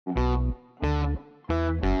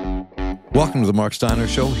Welcome to the Marc Steiner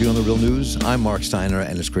Show here on The Real News. I'm Marc Steiner,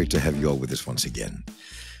 and it's great to have you all with us once again.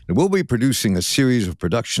 And we'll be producing a series of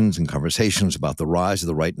productions and conversations about the rise of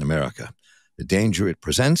the right in America, the danger it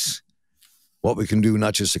presents, what we can do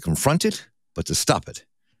not just to confront it, but to stop it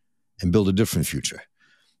and build a different future.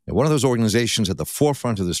 And one of those organizations at the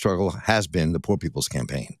forefront of the struggle has been the Poor People's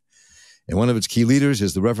Campaign. And one of its key leaders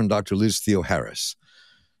is the Reverend Dr. Liz Theoharis.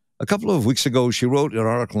 A couple of weeks ago, she wrote an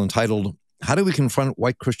article entitled, "How Do We Confront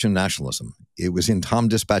White Christian Nationalism?" It was in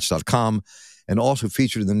TomDispatch.com and also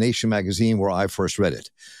featured in The Nation magazine where I first read it.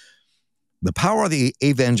 The power of the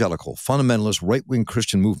evangelical, fundamentalist, right-wing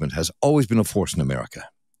Christian movement has always been a force in America.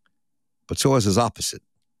 But so has its opposite,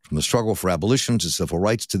 from the struggle for abolition to civil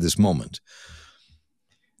rights to this moment.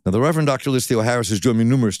 Now, the Reverend Dr. Liz Theoharis has joined me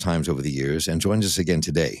numerous times over the years and joins us again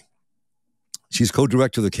today. She's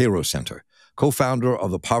co-director of the Kairos Center, co-founder of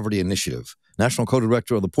the Poverty Initiative, national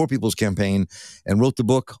co-director of the Poor People's Campaign, and wrote the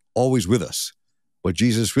book, Always With Us, What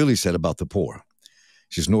Jesus Really Said About the Poor.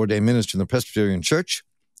 She's an ordained minister in the Presbyterian Church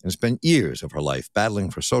and spent years of her life battling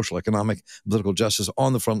for social, economic, and political justice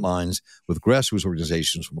on the front lines with grassroots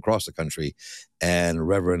organizations from across the country. And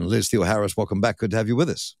Reverend Liz Theoharis, welcome back. Good to have you with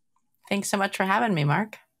us. Thanks so much for having me,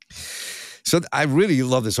 Mark. So I really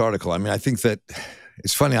love this article. I mean, I think that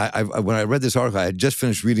it's funny. When I read this article, I had just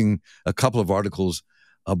finished reading a couple of articles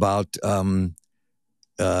about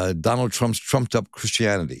Donald Trump's trumped-up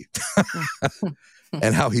Christianity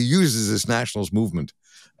and how he uses this nationalist movement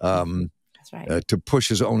That's right. To push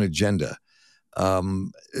his own agenda. So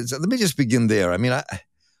let me just begin there. I mean,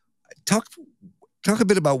 talk a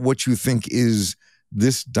bit about what you think is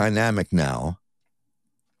this dynamic now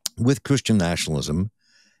with Christian nationalism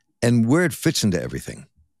and where it fits into everything.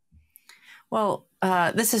 Well,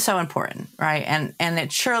 this is so important, right? And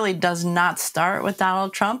it surely does not start with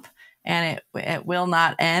Donald Trump, and it will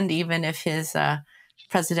not end even if his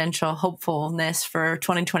presidential hopefulness for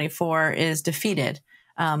 2024 is defeated.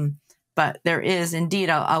 But there is indeed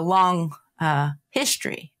a long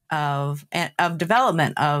history of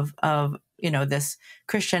development of this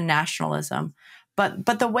Christian nationalism.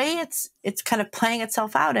 But the way it's kind of playing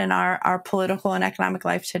itself out in our political and economic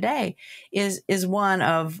life today is one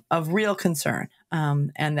of real concern,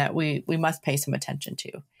 and that we must pay some attention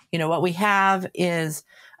to. What we have is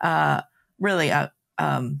really a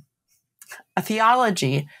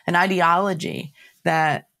theology, an ideology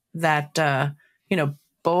that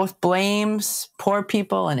both blames poor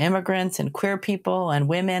people and immigrants and queer people and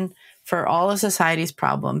women for all of society's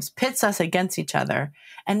problems, pits us against each other,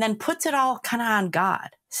 and then puts it all kind of on God,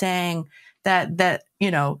 saying that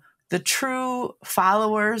the true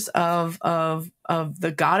followers of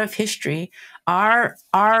the God of history are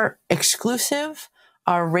exclusive,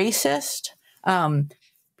 are racist,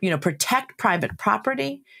 protect private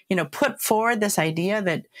property, put forward this idea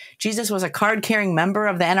that Jesus was a card-carrying member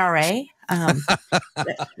of the NRA.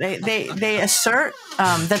 They assert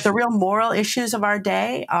that the real moral issues of our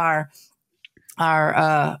day are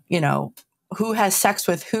who has sex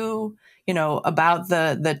with who, about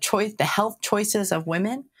the choice, the health choices of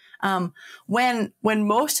women. When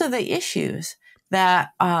most of the issues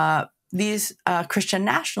that these Christian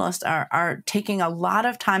nationalists are taking a lot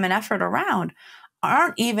of time and effort around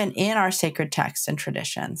aren't even in our sacred texts and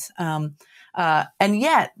traditions. And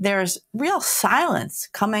yet there's real silence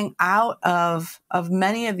coming out of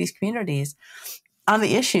many of these communities on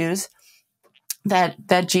the issues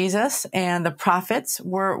that Jesus and the prophets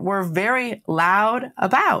were very loud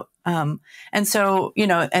about. And so,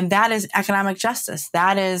 and that is economic justice.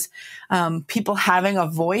 That is people having a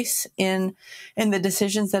voice in the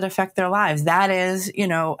decisions that affect their lives. That is,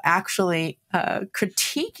 actually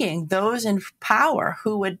critiquing those in power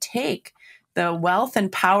who would take the wealth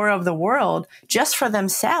and power of the world just for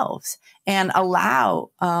themselves and allow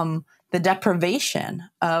the deprivation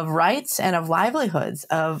of rights and of livelihoods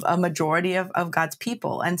of a majority of God's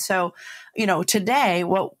people. And so, today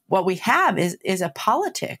what we have is a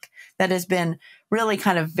politic that has been really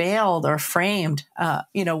kind of veiled or framed.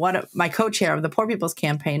 My co-chair of the Poor People's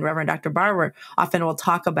Campaign, Reverend Dr. Barber, often will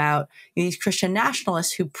talk about these Christian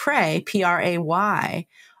nationalists who pray, P-R-A-Y,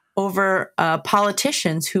 over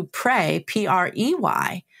politicians who pray,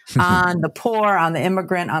 P-R-E-Y, on the poor, on the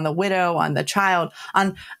immigrant, on the widow, on the child,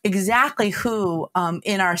 on exactly who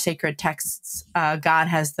in our sacred texts God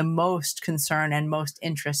has the most concern and most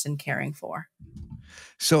interest in caring for.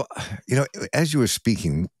 So, as you were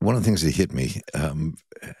speaking, one of the things that hit me,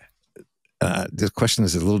 this question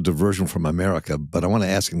is a little diversion from America, but I want to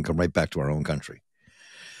ask and come right back to our own country.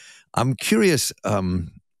 I'm curious,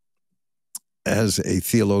 as a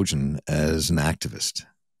theologian, as an activist,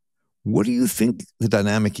 what do you think the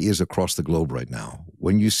dynamic is across the globe right now?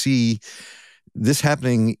 when you see this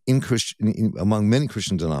happening among many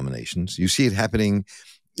Christian denominations, you see it happening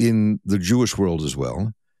in the Jewish world as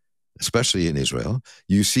well, especially in Israel.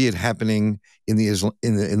 You see it happening in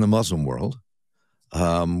the Muslim world,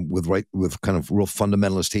 with kind of real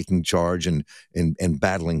fundamentalists taking charge and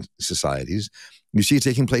battling societies. You see it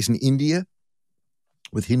taking place in India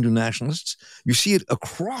with Hindu nationalists. You see it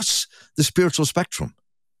across the spiritual spectrum.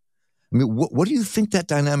 I mean, what do you think that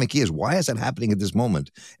dynamic is? Why is that happening at this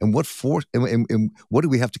moment? And what force and what do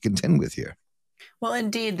we have to contend with here? Well,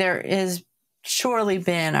 indeed, there is surely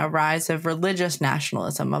been a rise of religious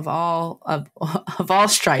nationalism of all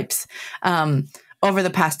stripes over the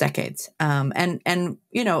past decades. And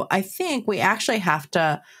I think we actually have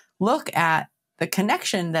to look at the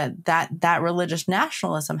connection that religious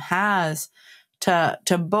nationalism has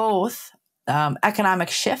to both economic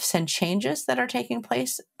shifts and changes that are taking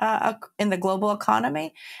place in the global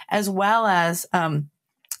economy, as well as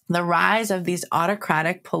the rise of these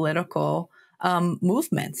autocratic political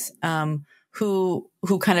movements who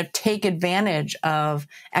kind of take advantage of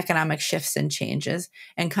economic shifts and changes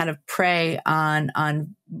and kind of prey on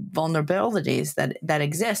vulnerabilities that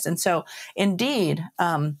exist. And so, indeed,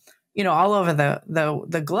 all over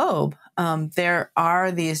the globe, there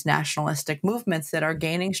are these nationalistic movements that are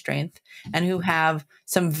gaining strength and who have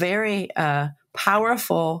some very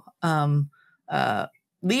powerful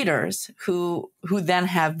leaders who then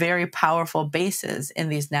have very powerful bases in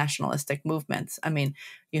these nationalistic movements. I mean,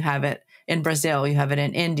 you have it in Brazil, you have it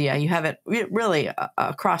in India, you have it really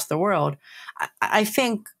across the world. I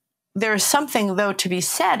think there's something, though, to be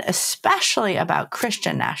said, especially about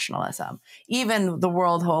Christian nationalism, even the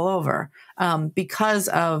world all over, because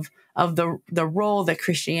of the role that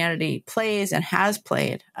Christianity plays and has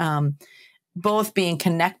played, both being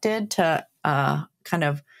connected to kind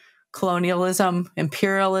of colonialism,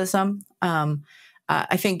 imperialism.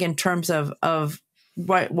 I think in terms of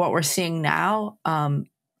what we're seeing now,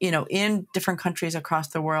 in different countries across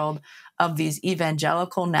the world, of these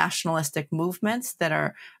evangelical nationalistic movements that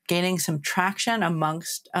are gaining some traction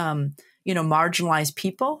amongst, marginalized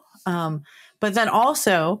people. But then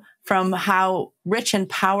also from how rich and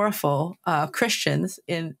powerful Christians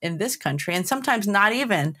in this country, and sometimes not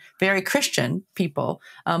even very Christian people,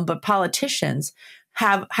 but politicians,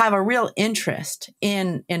 have a real interest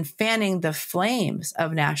in fanning the flames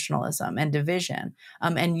of nationalism and division,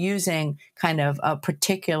 and using kind of a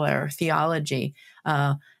particular theology,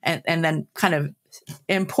 and then kind of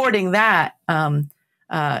importing that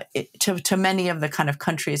to many of the kind of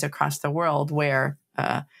countries across the world where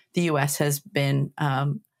the U.S. has been,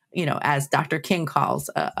 as Dr. King calls,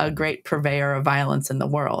 a great purveyor of violence in the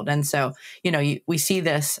world. And so, we see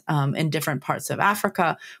this in different parts of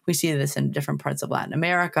Africa. We see this in different parts of Latin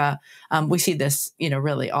America. We see this,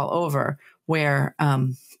 really all over where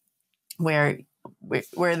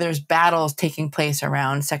there's battles taking place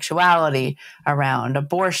around sexuality, around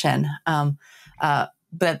abortion,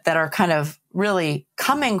 but that are kind of really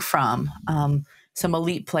coming from some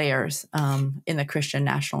elite players in the Christian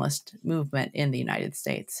nationalist movement in the United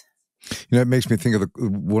States. It makes me think of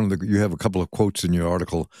you have a couple of quotes in your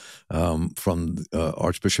article from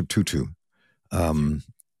Archbishop Tutu, one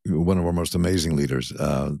of our most amazing leaders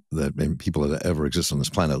that maybe people that ever exist on this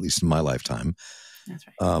planet, at least in my lifetime. That's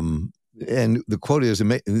right. And the quote is,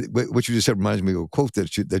 what you just said reminds me of a quote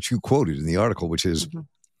that you quoted in the article, which is,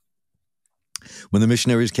 when the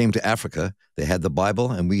missionaries came to Africa, they had the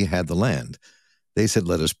Bible and we had the land. They said,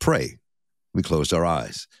 let us pray. We closed our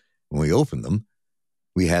eyes. When we opened them,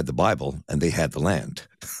 we had the Bible and they had the land.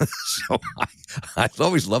 So I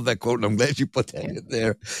always love that quote, and I'm glad you put that in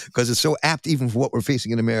there, because it's so apt even for what we're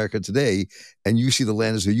facing in America today. And you see the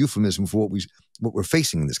land as a euphemism for what we're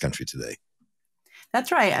facing in this country today. That's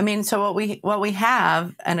right. I mean, so what we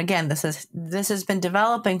have, and again, this has been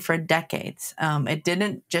developing for decades. It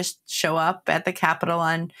didn't just show up at the Capitol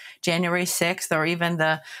on January 6th, or even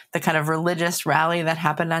the kind of religious rally that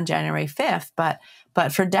happened on January 5th. But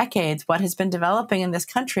for decades, what has been developing in this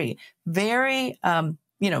country, very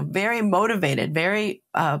very motivated, very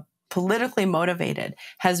politically motivated,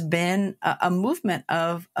 has been a movement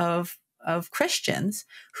of Christians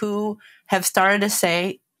who have started to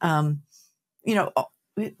say,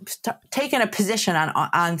 taken a position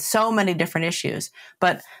on so many different issues,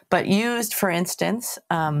 but used, for instance,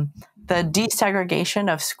 the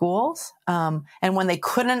desegregation of schools, and when they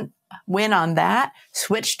couldn't win on that,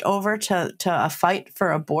 switched over to a fight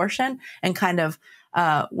for abortion, and kind of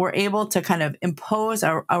were able to kind of impose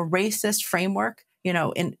a racist framework,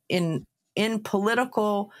 in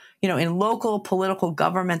political, in local political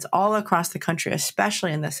governments all across the country,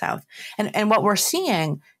 especially in the South. And what we're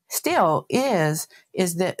seeing still is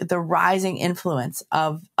the rising influence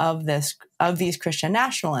of these Christian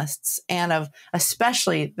nationalists, and of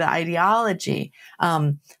especially the ideology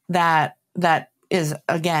that is,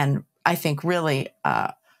 again, I think, really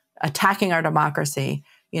attacking our democracy.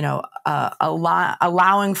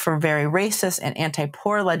 Allowing for very racist and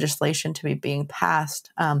anti-poor legislation to be being passed,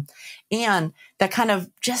 and that kind of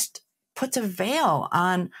just puts a veil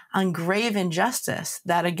on grave injustice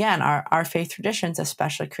that, again, our faith traditions,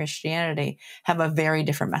 especially Christianity, have a very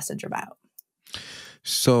different message about.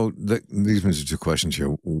 So these are two questions here.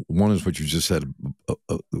 One is what you just said,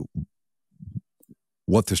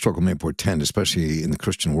 what the struggle may portend, especially in the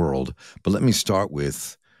Christian world. But let me start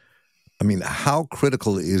with, how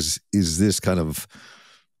critical is this kind of,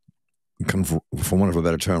 for want of a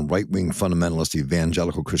better term, right-wing fundamentalist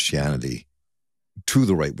evangelical Christianity to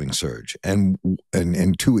the right-wing surge and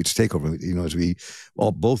to its takeover? As we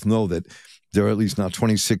all both know, that there are at least now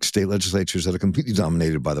 26 state legislatures that are completely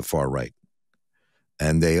dominated by the far right,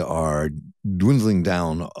 and they are dwindling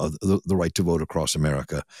down the right to vote across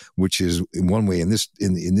America, which is, in one way, in this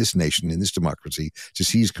nation, in this democracy, to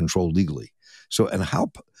seize control legally. So, and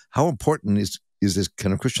how important is this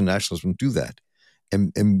kind of Christian nationalism to that,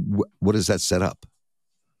 and what does that set up?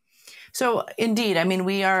 So, indeed,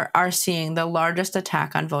 we are seeing the largest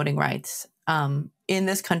attack on voting rights in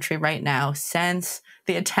this country right now since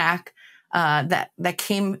the attack that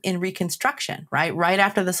came in Reconstruction, right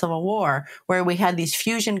after the Civil War, where we had these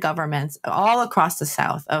fusion governments all across the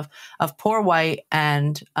South of poor white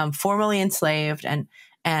and formerly enslaved and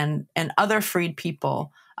other freed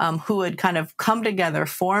people who had kind of come together,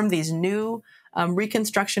 formed these new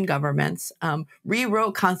Reconstruction governments,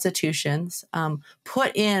 rewrote constitutions,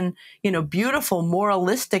 put in, beautiful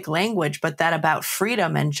moralistic language, but that about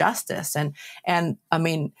freedom and justice. And in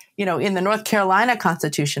the North Carolina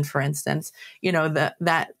Constitution, for instance,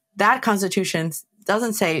 that Constitution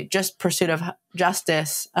doesn't say just pursuit of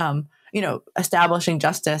justice, establishing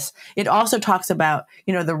justice. It also talks about,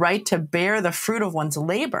 the right to bear the fruit of one's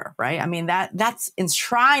labor, right? That's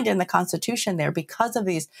enshrined in the Constitution there because of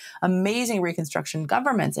these amazing Reconstruction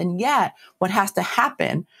governments. And yet what has to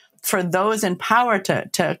happen for those in power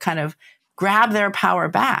to kind of grab their power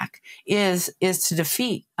back is to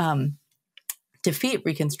defeat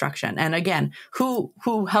Reconstruction. And again, who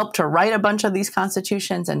helped to write a bunch of these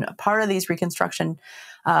constitutions and part of these Reconstruction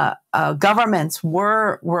governments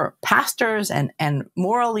were pastors and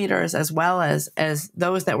moral leaders, as well as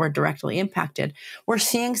those that were directly impacted. We're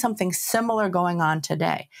seeing something similar going on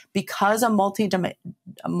today because a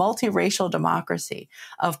multiracial democracy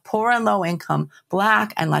of poor and low income,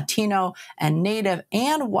 Black and Latino and Native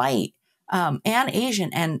and white and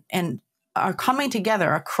Asian and are coming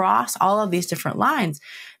together across all of these different lines.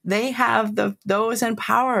 They have those in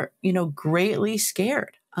power, greatly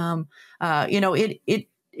scared.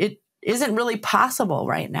 It isn't really possible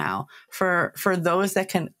right now for those that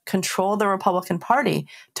can control the Republican Party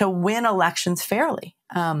to win elections fairly,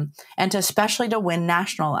 and especially to win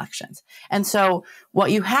national elections. And so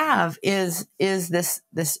what you have is this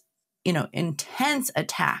intense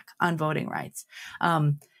attack on voting rights.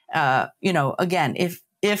 Again,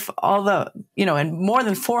 if all the, and more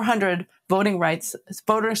than 400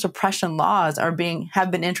 voter suppression laws have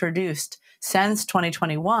been introduced since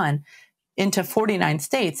 2021 into 49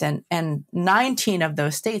 states, and 19 of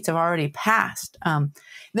those states have already passed.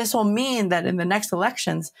 This will mean that in the next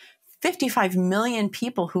elections, 55 million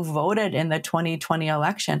people who voted in the 2020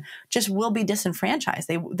 election just will be disenfranchised.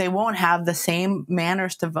 They won't have the same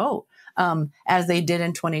manners to vote as they did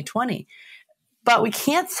in 2020. But we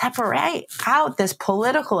can't separate out this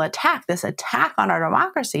political attack, this attack on our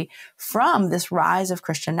democracy, from this rise of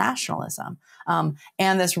Christian nationalism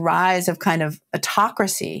and this rise of kind of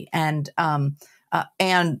autocracy and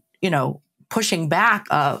pushing back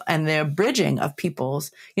and the abridging of people's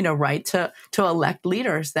right to elect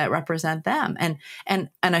leaders that represent them, and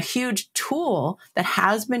a huge tool that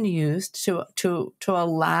has been used to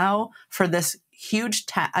allow for this huge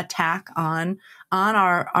attack on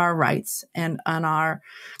our rights and on our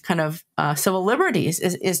kind of civil liberties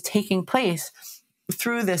is taking place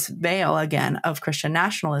through this veil, again, of Christian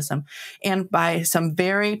nationalism, and by some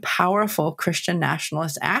very powerful Christian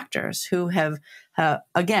nationalist actors who have,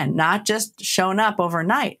 again, not just shown up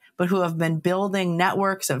overnight, but who have been building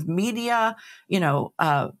networks of media,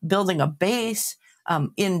 building a base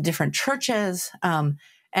in different churches,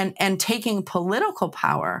 and taking political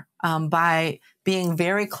power by being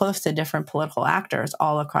very close to different political actors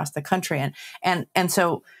all across the country. And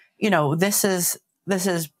so, this is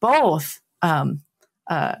both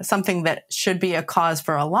something that should be a cause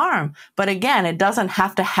for alarm. But again, it doesn't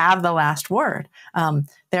have to have the last word.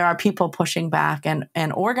 There are people pushing back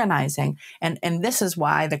and organizing. And this is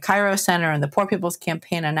why the Kairos Center and the Poor People's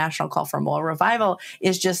Campaign, a national call for moral revival,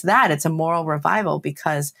 is just that. It's a moral revival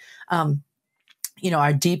because,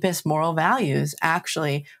 our deepest moral values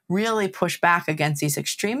actually really push back against these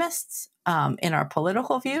extremists in our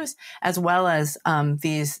political views, as well as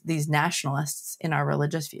these nationalists in our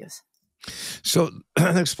religious views. So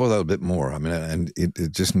let's explore that a bit more. I mean, and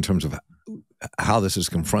it just in terms of how this is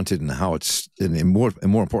confronted and how it's, and more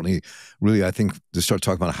importantly, really, I think to start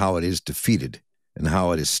talking about how it is defeated and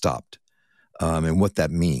how it is stopped, and what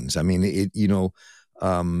that means. I mean,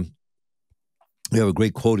 you have a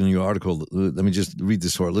great quote in your article. Let me just read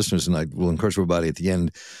this to our listeners, and I will encourage everybody at the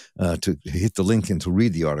end to hit the link and to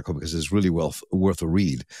read the article because it's really worth a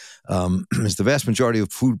read. It's the vast majority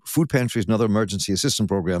of food pantries and other emergency assistance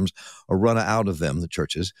programs are run out of them, the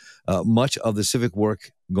churches. Much of the civic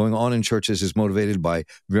work going on in churches is motivated by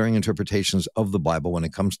varying interpretations of the Bible when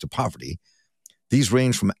it comes to poverty. These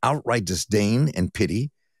range from outright disdain and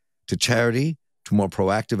pity to charity, to more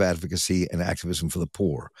proactive advocacy and activism for the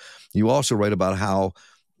poor. You also write about how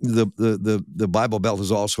the Bible Belt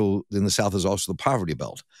is also, in the South, is also the poverty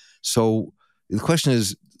belt. So the question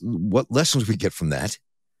is, what lessons we get from that?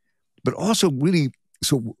 But also really,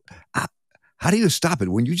 so how do you stop it?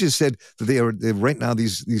 When you just said that they right now,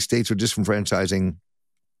 these states are disenfranchising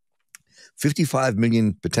 55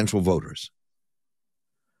 million potential voters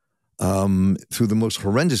through the most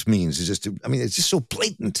horrendous means. It's just so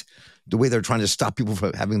blatant the way they're trying to stop people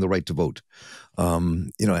from having the right to vote.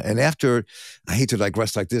 And after, I hate to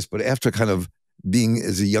digress like this, but after kind of being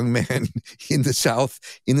as a young man in the South,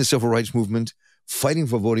 in the civil rights movement, fighting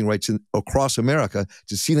for voting rights across America,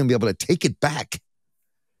 to see them be able to take it back.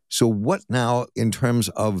 So what now, in terms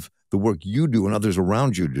of the work you do and others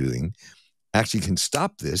around you doing, actually can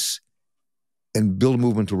stop this and build a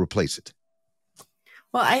movement to replace it?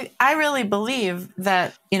 Well, I really believe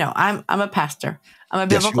that, I'm a pastor. I'm a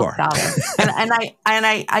biblical scholar. and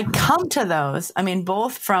I come to those,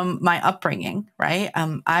 both from my upbringing, right?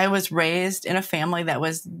 I was raised in a family that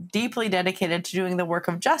was deeply dedicated to doing the work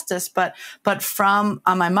of justice, but from,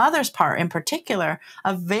 on my mother's part in particular,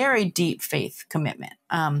 a very deep faith commitment.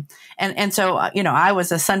 So I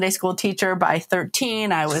was a Sunday school teacher by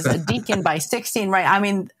 13. I was a deacon by 16, right?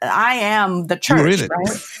 I am the church,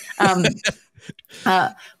 right?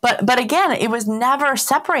 But again, it was never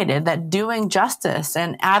separated, that doing justice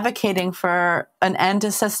and advocating for an end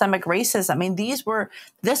to systemic racism.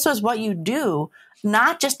 This was what you do,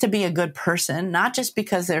 not just to be a good person, not just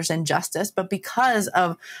because there's injustice, but because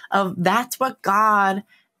of that's what God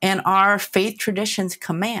and our faith traditions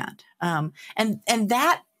command. And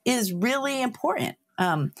that is really important.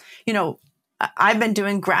 I've been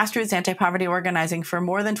doing grassroots anti-poverty organizing for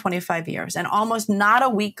more than 25 years, and almost not a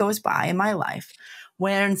week goes by in my life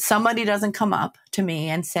when somebody doesn't come up to me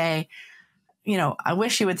and say, I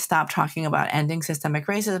wish you would stop talking about ending systemic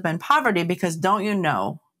racism and poverty, because don't you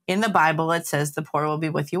know, in the Bible, it says the poor will be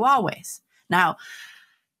with you always. Now,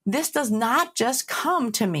 this does not just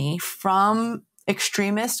come to me from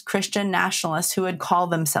extremist Christian nationalists who would call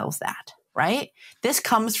themselves that. Right? This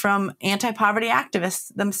comes from anti-poverty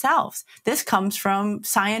activists themselves. This comes from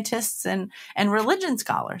scientists and religion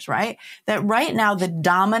scholars, right? That right now, the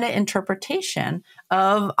dominant interpretation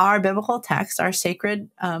of our biblical text, our sacred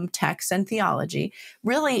texts and theology,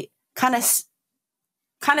 really kind of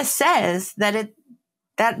says that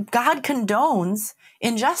God condones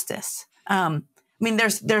injustice.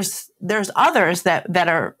 There's others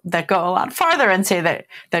that go a lot farther and say that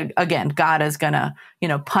again, God is gonna,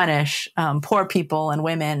 punish poor people and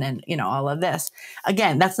women and, all of this.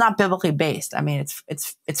 Again, that's not biblically based.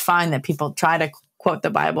 It's fine that people try to quote the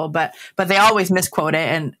Bible, but they always misquote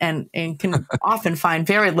it and can often find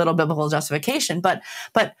very little biblical justification. But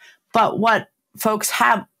what folks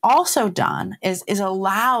have also done is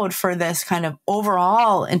allowed for this kind of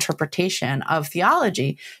overall interpretation of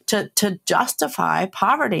theology to justify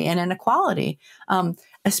poverty and inequality,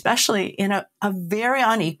 especially in a very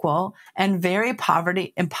unequal and very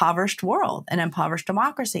impoverished world, an impoverished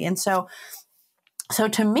democracy. And so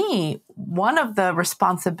to me, one of the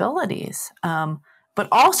responsibilities, but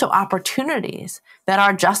also opportunities that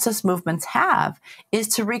our justice movements have is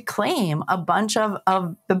to reclaim a bunch of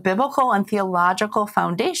the biblical and theological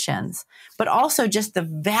foundations, but also just the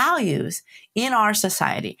values in our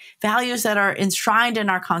society, values that are enshrined in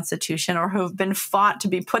our Constitution or who have been fought to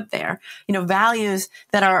be put there, values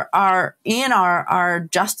that are in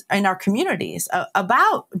our communities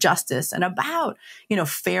about justice and about,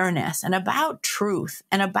 fairness and about truth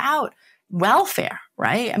and about welfare,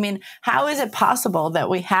 right? I mean, how is it possible that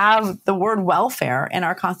we have the word welfare in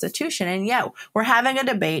our Constitution, and yet we're having a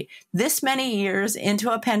debate this many years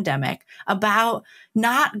into a pandemic about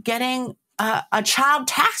not getting a child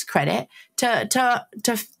tax credit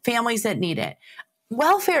to families that need it?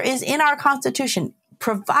 Welfare is in our Constitution,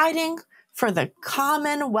 providing for the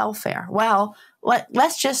common welfare. Well,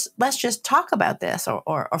 let's just talk about this,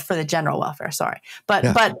 or for the general welfare. Sorry, but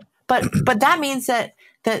that means that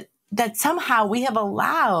somehow we have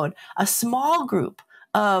allowed a small group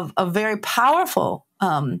of very powerful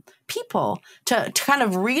people to kind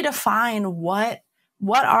of redefine what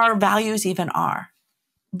our values even are.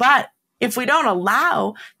 But if we don't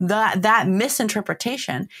allow that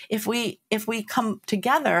misinterpretation, if we come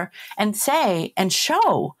together and say and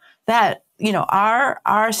show that, you know,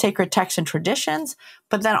 our sacred texts and traditions,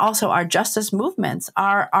 but then also our justice movements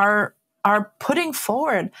are putting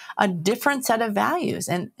forward a different set of values.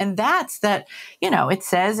 And that's that, you know, it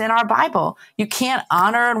says in our Bible, you can't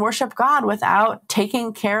honor and worship God without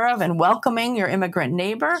taking care of and welcoming your immigrant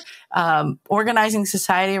neighbor, organizing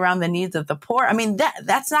society around the needs of the poor. I mean,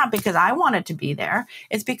 that's not because I want it to be there.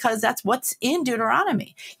 It's because that's what's in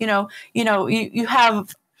Deuteronomy. You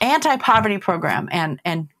have anti-poverty program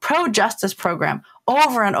and pro-justice program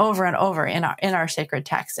over and over and over in our sacred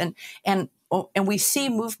texts. And we see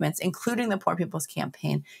movements, including the Poor People's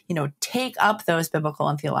Campaign, you know, take up those biblical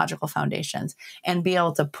and theological foundations and be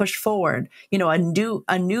able to push forward, you know,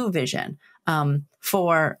 a new vision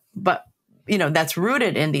but you know, that's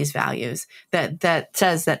rooted in these values that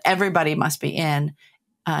says that everybody must be in,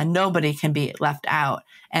 nobody can be left out,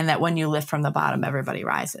 and that when you lift from the bottom, everybody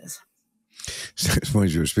rises. So,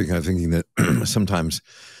 as you were speaking, I'm thinking that sometimes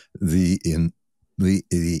the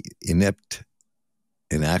inept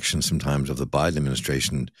inaction sometimes of the Biden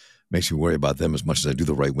administration makes me worry about them as much as I do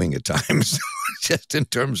the right wing at times, just in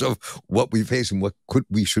terms of what we face and what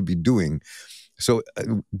we should be doing. So I'd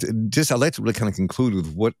like to really kind of conclude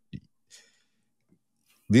with what,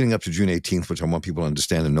 leading up to June 18th, which I want people to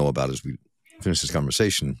understand and know about as we finish this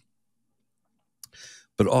conversation,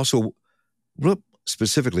 but also real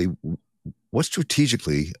specifically, what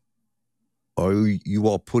strategically are you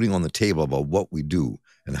all putting on the table about what we do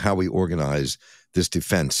and how we organize this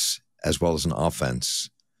defense as well as an offense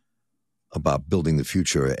about building the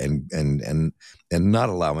future and not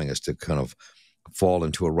allowing us to kind of fall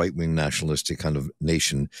into a right-wing nationalistic kind of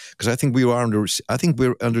nation? Because I think we're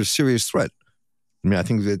under serious threat. I mean, I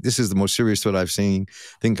think that this is the most serious threat I've seen,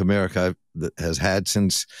 America has had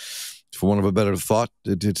since, for want of a better thought,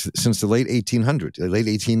 since the late 1800s,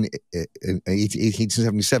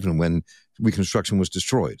 1877, when Reconstruction was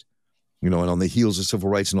destroyed. You know, and on the heels of civil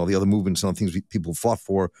rights and all the other movements and all the things people fought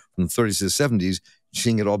for from the 30s to the 70s,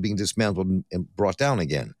 seeing it all being dismantled and brought down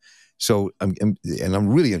again. So, I'm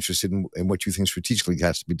really interested in what you think strategically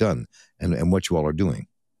has to be done and what you all are doing.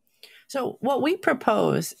 So what we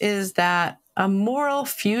propose is that a moral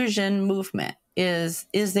fusion movement is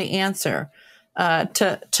the answer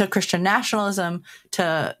to Christian nationalism,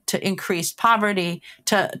 to increased poverty,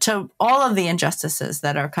 to all of the injustices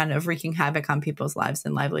that are kind of wreaking havoc on people's lives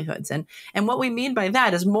and livelihoods. And what we mean by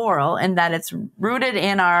that is moral, and that it's rooted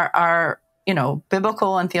in our you know,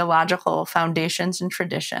 biblical and theological foundations and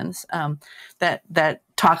traditions that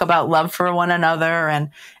talk about love for one another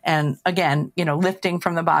and again, you know, lifting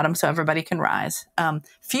from the bottom so everybody can rise.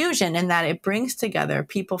 Fusion, in that it brings together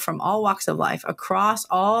people from all walks of life across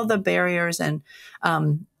all the barriers and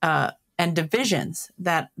divisions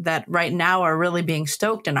that right now are really being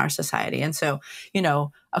stoked in our society. And so, you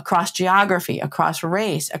know, across geography, across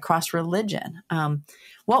race, across religion.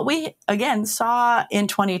 What we, again, saw in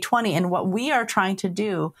 2020 and what we are trying to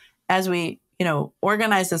do as we, you know,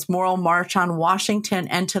 organize this moral march on Washington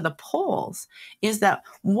and to the polls is that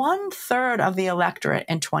 1/3 of the electorate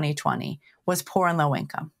in 2020 was poor and low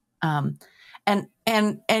income. And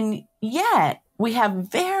yet we have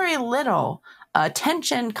very little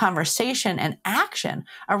attention, conversation, and action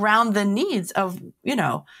around the needs of, you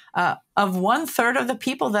know, of 1/3 of the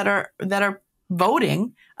people that are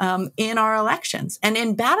voting in our elections. And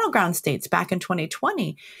in battleground states back in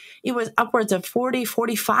 2020, it was upwards of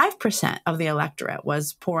 45% of the electorate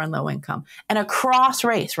was poor and low income. And across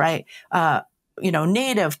race, right? You know,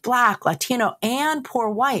 Native, Black, Latino, and poor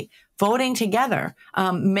white voting together,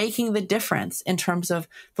 making the difference in terms of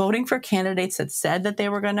voting for candidates that said that they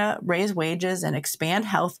were going to raise wages and expand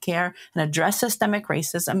healthcare and address systemic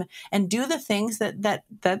racism and do the things that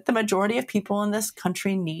the majority of people in this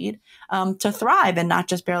country need to thrive and not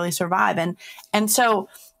just barely survive. And so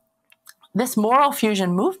this moral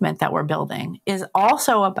fusion movement that we're building is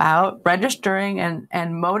also about registering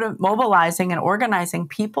and mobilizing and organizing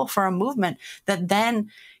people for a movement that then,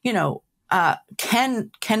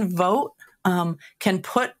 can vote, can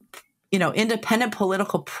put, independent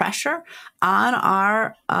political pressure on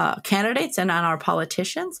our candidates and on our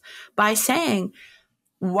politicians by saying,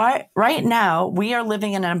 right now we are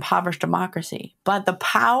living in an impoverished democracy, but the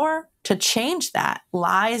power to change that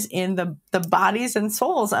lies in the bodies and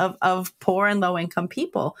souls of poor and low income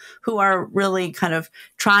people who are really kind of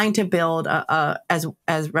trying to build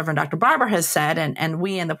as Reverend Dr. Barber has said, and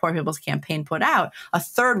we in the Poor People's Campaign put out, a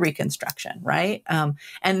third Reconstruction, right?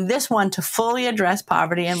 And this one to fully address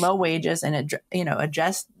poverty and low wages and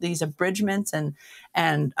address these abridgments and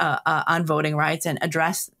on voting rights, and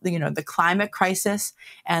address the climate crisis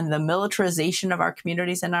and the militarization of our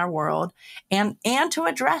communities and our world, and to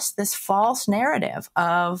address this false narrative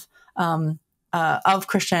of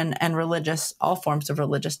Christian and religious, all forms of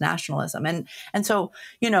religious nationalism. And so,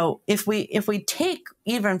 if we take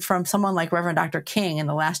even from someone like Reverend Dr. King in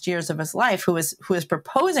the last years of his life, who is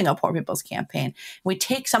proposing a Poor People's Campaign, we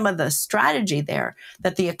take some of the strategy there,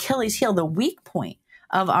 that the Achilles heel, the weak point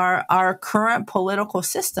of our current political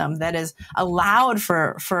system that is allowed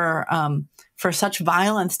for such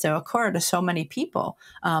violence to occur to so many people,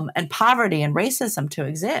 and poverty and racism to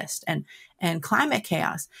exist, and climate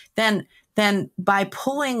chaos, then by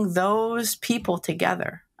pulling those people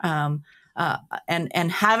together, and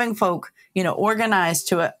having folk, organized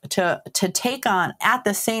to take on at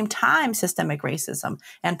the same time systemic racism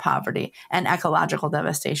and poverty and ecological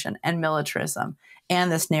devastation and militarism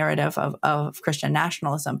and this narrative of Christian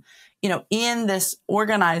nationalism, in this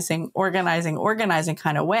organizing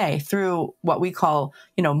kind of way, through what we call,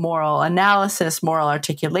 moral analysis, moral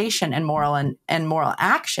articulation, and moral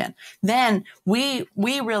action, then we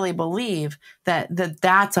really believe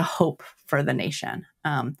that's a hope for the nation.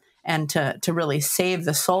 And to really save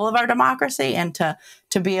the soul of our democracy, and to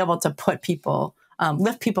be able to put people,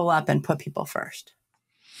 lift people up and put people first.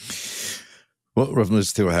 Well, Reverend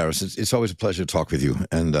Liz Theoharis, it's always a pleasure to talk with you.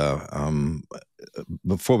 And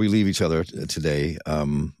before we leave each other today,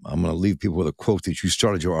 I'm going to leave people with a quote that you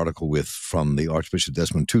started your article with from the Archbishop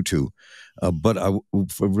Desmond Tutu. But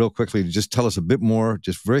real quickly, just tell us a bit more,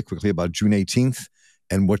 just very quickly, about June 18th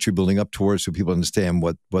and what you're building up towards, so people understand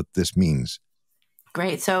what this means.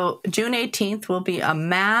 Great. So June 18th will be a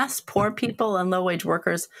mass poor people and low-wage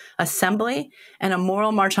workers assembly and a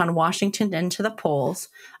moral march on Washington into the polls.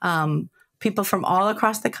 People from all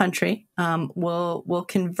across the country will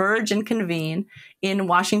converge and convene in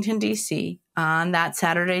Washington, D.C. on that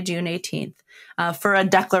Saturday, June 18th, for a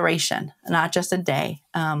declaration, not just a day,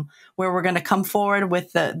 where we're going to come forward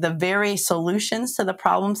with the very solutions to the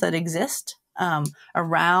problems that exist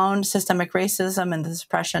around systemic racism and the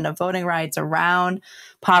suppression of voting rights, around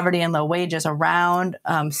poverty and low wages, around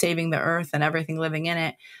saving the earth and everything living in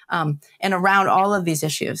it, and around all of these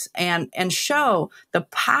issues, and show the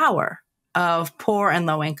power of poor and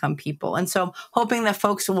low income people. And so hoping that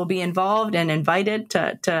folks will be involved and invited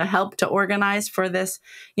to help to organize for this,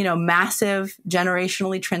 massive,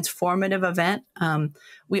 generationally transformative event.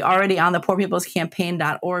 We already on the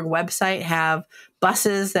poorpeoplescampaign.org website have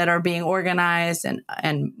buses that are being organized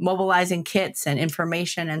and mobilizing kits and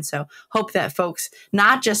information. And so hope that folks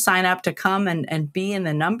not just sign up to come and be in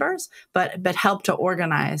the numbers, but help to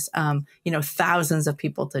organize, thousands of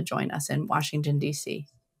people to join us in Washington, D.C.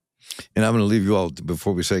 And I'm going to leave you all,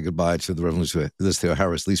 before we say goodbye to the Reverend Liz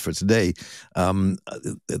Theoharis, at least for today, a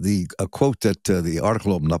quote that the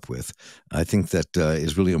article opened up with, I think that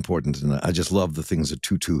is really important. And I just love the things that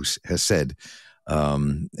Tutu has said.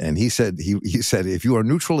 And he said, if you are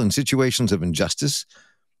neutral in situations of injustice,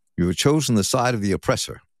 you have chosen the side of the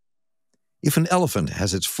oppressor. If an elephant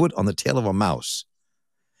has its foot on the tail of a mouse,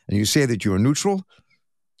 and you say that you are neutral,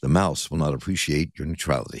 the mouse will not appreciate your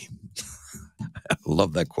neutrality. I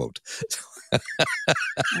love that quote.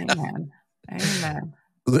 Amen. Amen.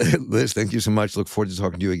 Liz, thank you so much. Look forward to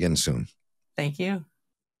talking to you again soon. Thank you.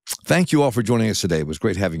 Thank you all for joining us today. It was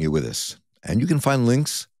great having you with us. And you can find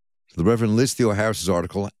links to the Reverend Liz Theoharis'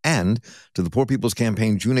 article and to the Poor People's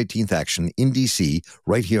Campaign June 18th action in D.C.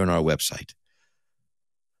 right here on our website.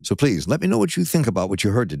 So please, let me know what you think about what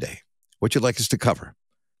you heard today, what you'd like us to cover.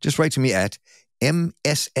 Just write to me at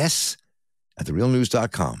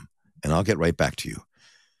mss@therealnews.com. and I'll get right back to you.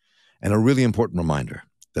 And a really important reminder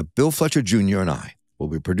that Bill Fletcher Jr. and I will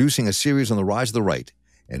be producing a series on the rise of the right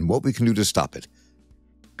and what we can do to stop it,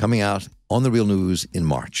 coming out on The Real News in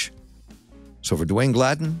March. So for Dwayne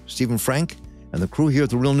Gladden, Stephen Frank, and the crew here at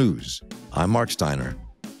The Real News, I'm Marc Steiner.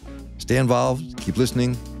 Stay involved, keep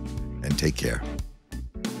listening, and take care.